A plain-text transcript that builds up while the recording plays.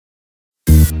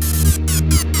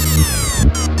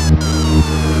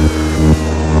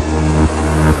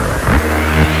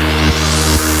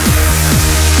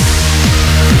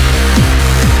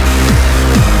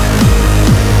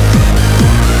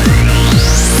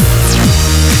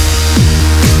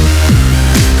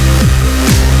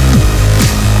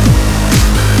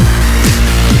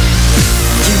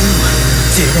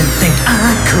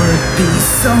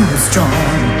strong.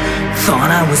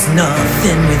 Thought I was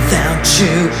nothing without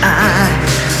you. I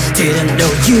didn't know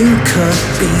you could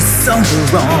be so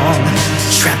wrong,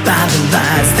 trapped by the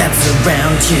lies that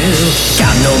surround you.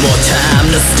 Got no more time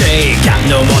to stay, got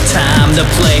no more time to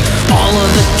play all of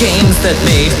the games that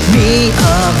made me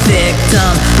a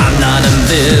victim. I'm not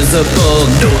invisible,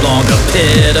 no longer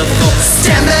pitiful.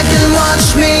 Stand back and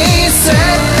watch me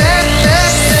say,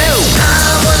 I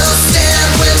will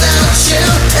stand without you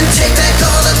and take back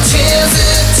all the tears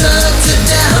it took to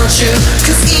doubt you.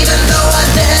 Cause even though I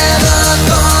never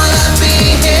thought I'd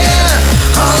be here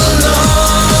all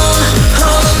alone,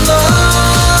 all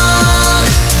alone,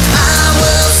 I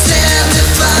will stand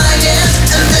defiant,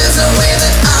 and there's no way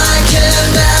that I can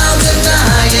now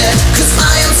deny it. Cause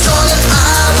I am strong and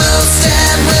I will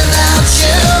stand without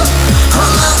you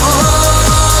on my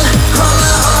own, on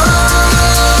my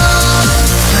own.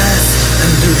 As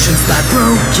illusions lie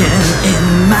broken in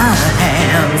my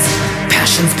hands,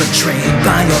 passions betrayed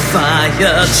by your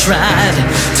fire, tried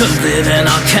to live in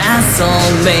our castle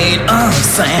made of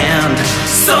sand.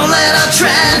 So let our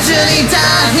tragedy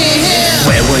die here.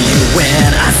 Where were you when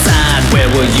I sighed? Where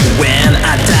were you when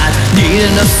I died?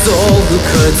 Needing a soul who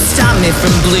could stop me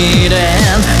from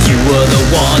bleeding. You were the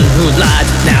one who lied.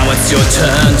 Now it's your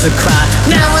turn to cry.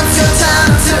 Now it's your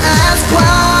time to ask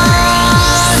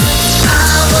why.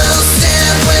 I will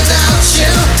stand without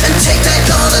you and take back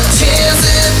all the tears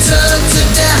it took to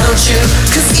doubt you.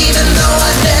 Cause even though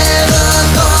I never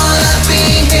thought I'd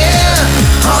be here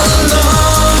all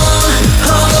alone,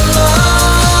 all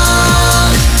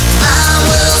alone, I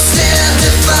will stand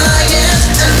defiant,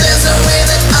 and there's no way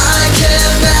that I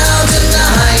can now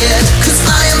deny it. Cause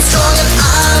I am strong and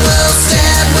I will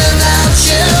stand without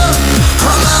you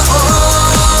on my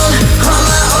own, on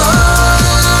my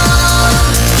own.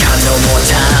 Got no more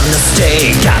time to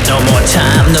stay, got no more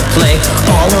time to play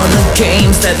all of the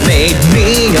games that made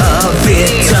me a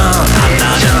victim. I'm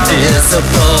not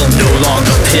invisible, no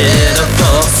longer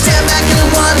pitiful. Stand back and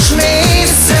watch me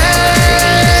say,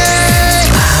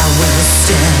 I will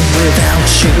stand without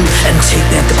you and take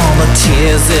back all the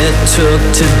tears it took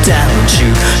to doubt you.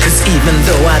 Cause even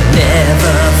though I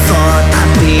never thought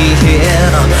I'd